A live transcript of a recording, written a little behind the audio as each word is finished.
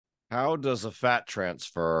How does a fat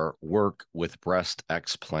transfer work with breast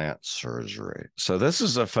explant surgery? So this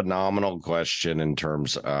is a phenomenal question in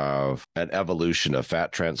terms of an evolution of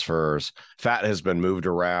fat transfers. Fat has been moved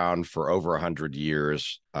around for over 100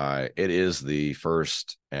 years. It is the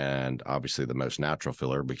first and obviously the most natural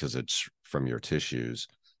filler because it's from your tissues.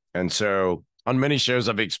 And so on many shows,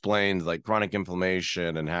 I've explained like chronic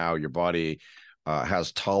inflammation and how your body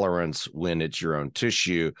has tolerance when it's your own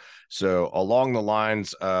tissue. So along the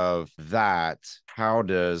lines of that, how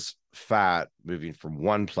does fat moving from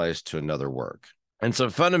one place to another work? And so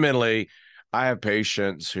fundamentally, I have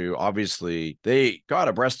patients who obviously they got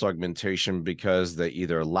a breast augmentation because they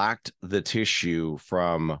either lacked the tissue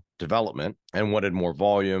from development and wanted more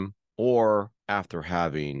volume, or after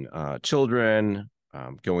having children,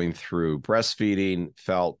 going through breastfeeding,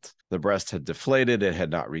 felt the breast had deflated, it had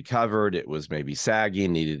not recovered, it was maybe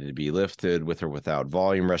sagging, needed to be lifted with or without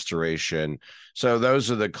volume restoration. So those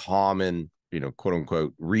are the common, quote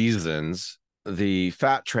unquote, reasons. The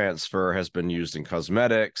fat transfer has been used in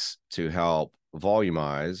cosmetics to help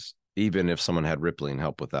volumize, even if someone had rippling,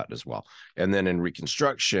 help with that as well. And then in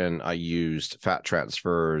reconstruction, I used fat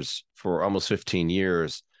transfers for almost 15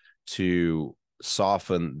 years to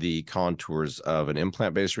soften the contours of an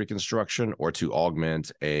implant-based reconstruction or to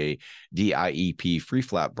augment a DIEP free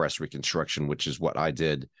flap breast reconstruction, which is what I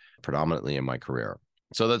did predominantly in my career.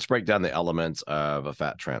 So let's break down the elements of a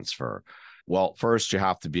fat transfer. Well, first, you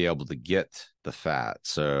have to be able to get the fat.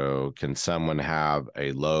 So can someone have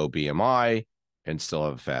a low BMI and still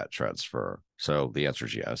have a fat transfer? So the answer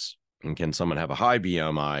is yes. And can someone have a high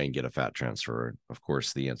BMI and get a fat transfer? Of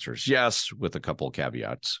course, the answer is yes, with a couple of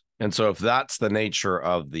caveats. And so if that's the nature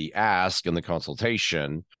of the ask and the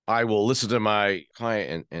consultation, I will listen to my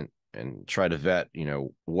client and try to vet,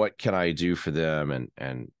 what can I do for them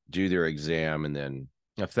and do their exam. And then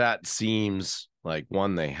if that seems like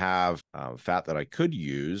one, they have fat that I could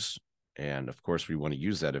use, and of course we want to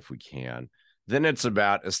use that if we can, then it's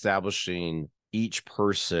about establishing each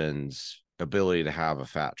person's ability to have a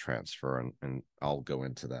fat transfer. And I'll go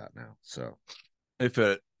into that now. So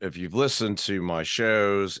if you've listened to my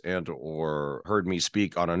shows and or heard me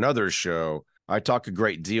speak on another show, I talk a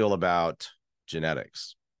great deal about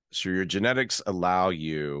genetics. So your genetics allow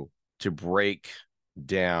you to break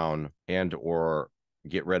down and or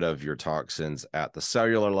get rid of your toxins at the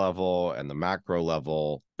cellular level and the macro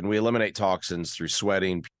level. And we eliminate toxins through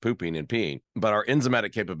sweating, pooping, and peeing. But our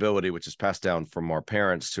enzymatic capability, which is passed down from our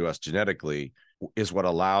parents to us genetically, is what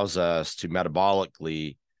allows us to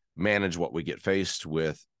metabolically manage what we get faced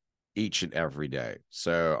with each and every day.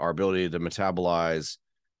 So our ability to metabolize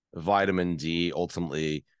vitamin D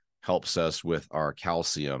ultimately helps us with our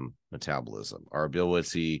calcium metabolism. Our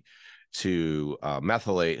ability to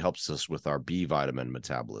methylate helps us with our B vitamin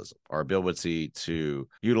metabolism. Our ability to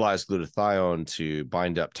utilize glutathione to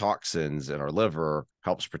bind up toxins in our liver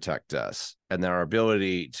helps protect us. And then our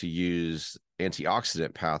ability to use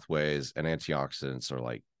antioxidant pathways, and antioxidants are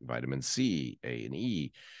like vitamin C, A, and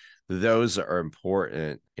E. Those are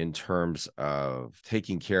important in terms of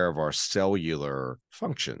taking care of our cellular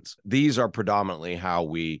functions. These are predominantly how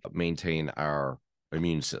we maintain our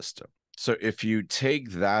immune system. So if you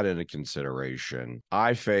take that into consideration,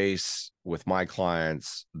 I face with my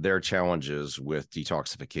clients their challenges with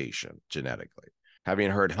detoxification genetically.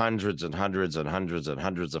 Having heard hundreds and hundreds and hundreds and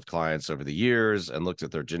hundreds of clients over the years and looked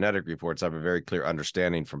at their genetic reports, I have a very clear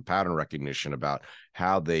understanding from pattern recognition about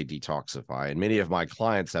how they detoxify. And many of my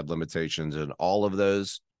clients have limitations in all of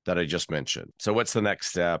those that I just mentioned. So what's the next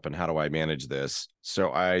step and how do I manage this?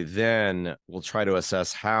 So I then will try to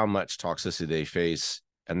assess how much toxicity they face,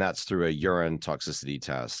 and that's through a urine toxicity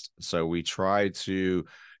test. So we try to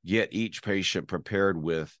get each patient prepared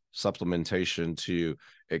with supplementation to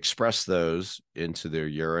express those into their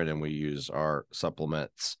urine, and we use our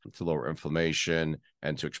supplements to lower inflammation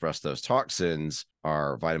and to express those toxins,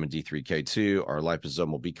 our vitamin D3K2, our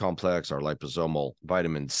liposomal B complex, our liposomal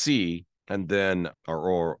vitamin C, and then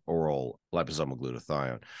our oral liposomal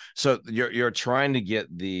glutathione. So you're trying to get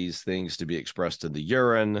these things to be expressed in the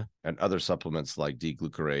urine, and other supplements like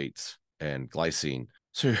D-glucarate and glycine.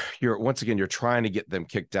 So you're trying to get them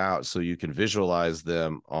kicked out so you can visualize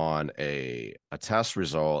them on a test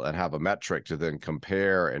result and have a metric to then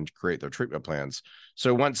compare and create their treatment plans.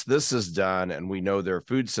 So once this is done and we know their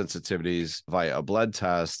food sensitivities via a blood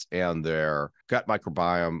test and their gut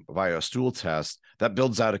microbiome via a stool test, that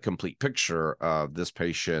builds out a complete picture of this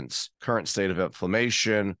patient's current state of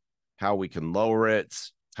inflammation, how we can lower it,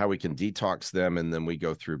 how we can detox them. And then we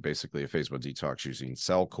go through basically a phase 1 detox using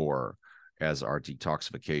CellCore as our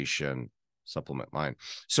detoxification supplement line.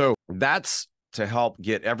 So that's to help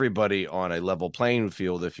get everybody on a level playing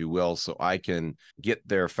field, if you will, so I can get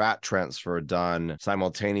their fat transfer done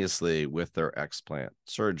simultaneously with their explant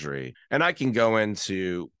surgery. And I can go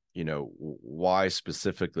into, why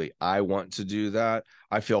specifically I want to do that.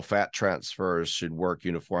 I feel fat transfers should work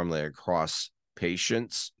uniformly across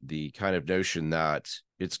patients. The kind of notion that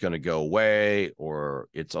it's going to go away or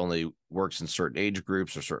it's only works in certain age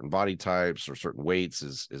groups or certain body types or certain weights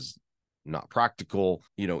is not practical.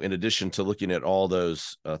 In addition to looking at all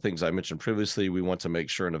those things I mentioned previously, we want to make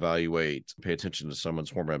sure and evaluate, pay attention to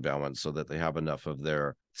someone's hormone balance so that they have enough of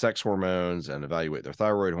their sex hormones and evaluate their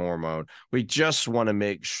thyroid hormone. We just want to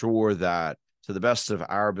make sure that to the best of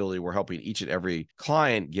our ability, we're helping each and every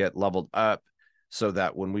client get leveled up so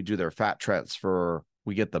that when we do their fat transfer,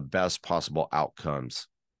 we get the best possible outcomes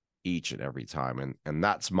each and every time. And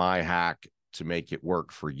that's my hack to make it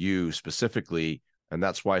work for you specifically. And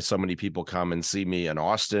that's why so many people come and see me in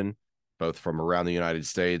Austin, both from around the United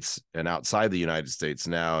States and outside the United States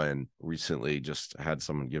now. And recently just had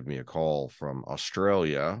someone give me a call from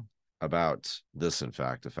Australia about this, in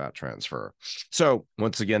fact, a fat transfer. So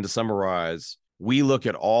once again, to summarize, we look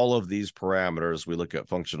at all of these parameters. We look at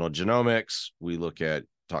functional genomics. We look at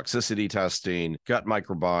toxicity testing, gut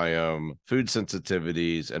microbiome, food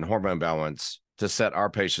sensitivities, and hormone balance to set our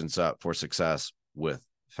patients up for success with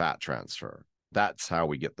fat transfer. That's how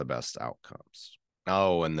we get the best outcomes.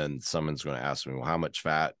 Oh, and then someone's going to ask me, well, how much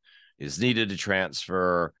fat is needed to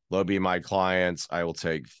transfer? Low BMI clients, I will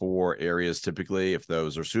take 4 areas typically, if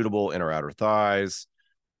those are suitable: inner outer thighs,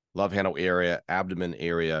 love handle area, abdomen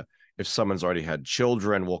area. If someone's already had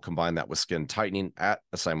children, we'll combine that with skin tightening at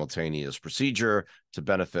a simultaneous procedure to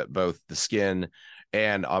benefit both the skin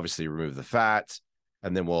and obviously remove the fat.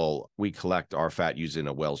 And then we collect our fat using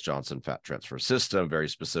a Wells-Johnson fat transfer system, very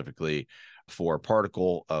specifically for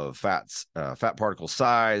particle of fats, fat particle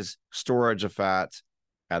size, storage of fat,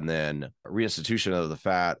 and then reinstitution of the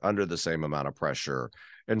fat under the same amount of pressure.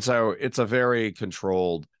 And so it's a very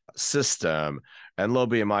controlled system. And low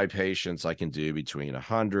BMI patients, I can do between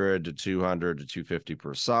 100 to 200 to 250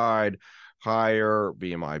 per side. Higher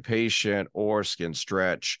BMI patient or skin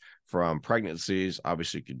stretch from pregnancies,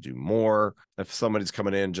 obviously you could do more. If somebody's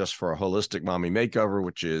coming in just for a holistic mommy makeover,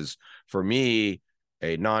 which is for me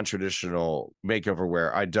a non-traditional makeover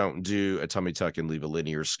where I don't do a tummy tuck and leave a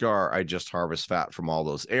linear scar, I just harvest fat from all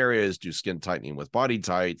those areas, do skin tightening with Body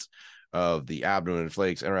Tight of the abdomen and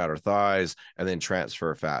flakes, inner outer thighs, and then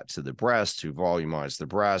transfer fat to the breast to volumize the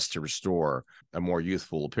breast to restore a more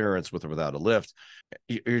youthful appearance with or without a lift.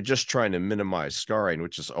 You're just trying to minimize scarring,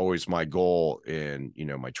 which is always my goal in,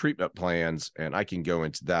 my treatment plans. And I can go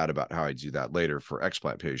into that about how I do that later for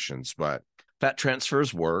explant patients, but fat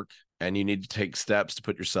transfers work and you need to take steps to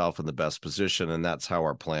put yourself in the best position. And that's how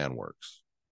our plan works.